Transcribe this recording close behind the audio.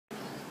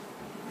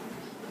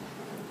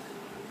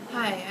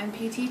Hi, I'm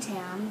PT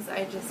Tams.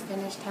 I just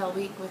finished Hell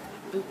Week with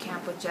boot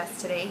camp with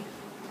Jess today.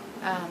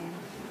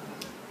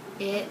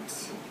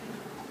 It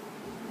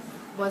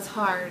was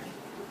hard,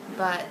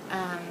 but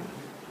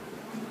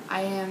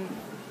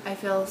I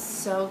feel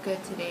so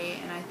good today,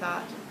 and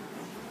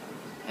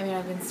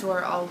I've been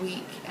sore all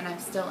week, and I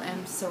still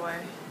am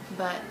sore,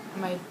 but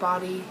my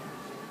body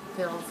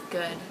feels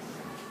good.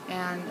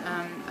 And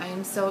I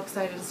am so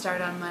excited to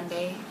start on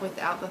Monday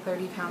without the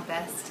 30-pound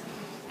vest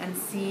and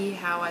see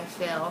how I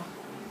feel.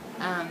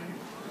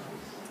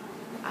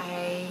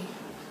 I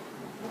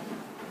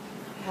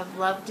have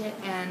loved it,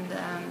 and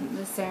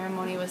the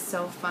ceremony was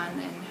so fun,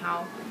 and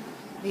how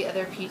the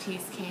other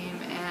PTs came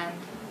and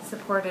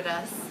supported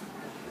us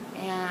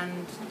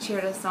and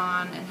cheered us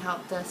on and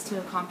helped us to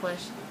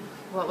accomplish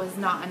what was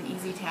not an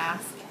easy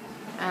task.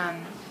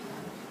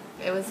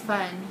 It was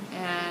fun,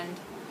 and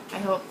I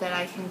hope that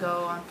I can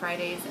go on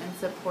Fridays and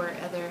support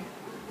other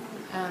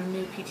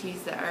new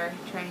PTs that are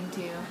trying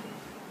to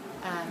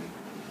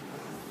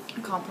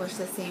accomplish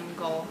the same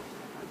goal.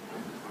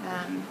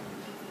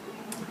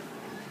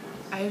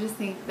 I just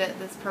think that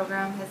this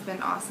program has been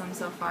awesome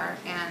so far,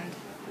 and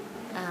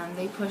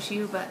they push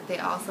you, but they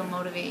also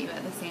motivate you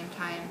at the same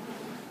time.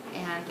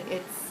 And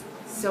it's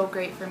so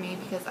great for me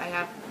because I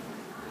have,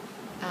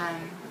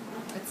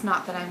 it's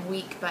not that I'm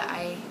weak, but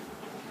I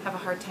have a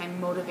hard time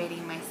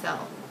motivating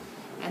myself.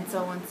 And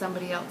so when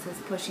somebody else is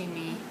pushing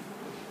me,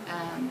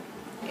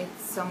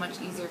 it's so much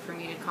easier for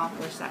me to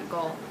accomplish that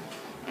goal.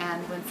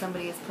 And when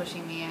somebody is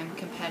pushing me, I'm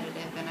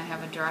competitive and I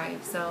have a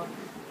drive. So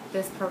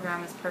this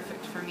program is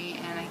perfect for me,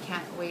 and I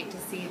can't wait to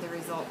see the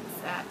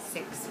results at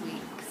 6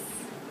 weeks.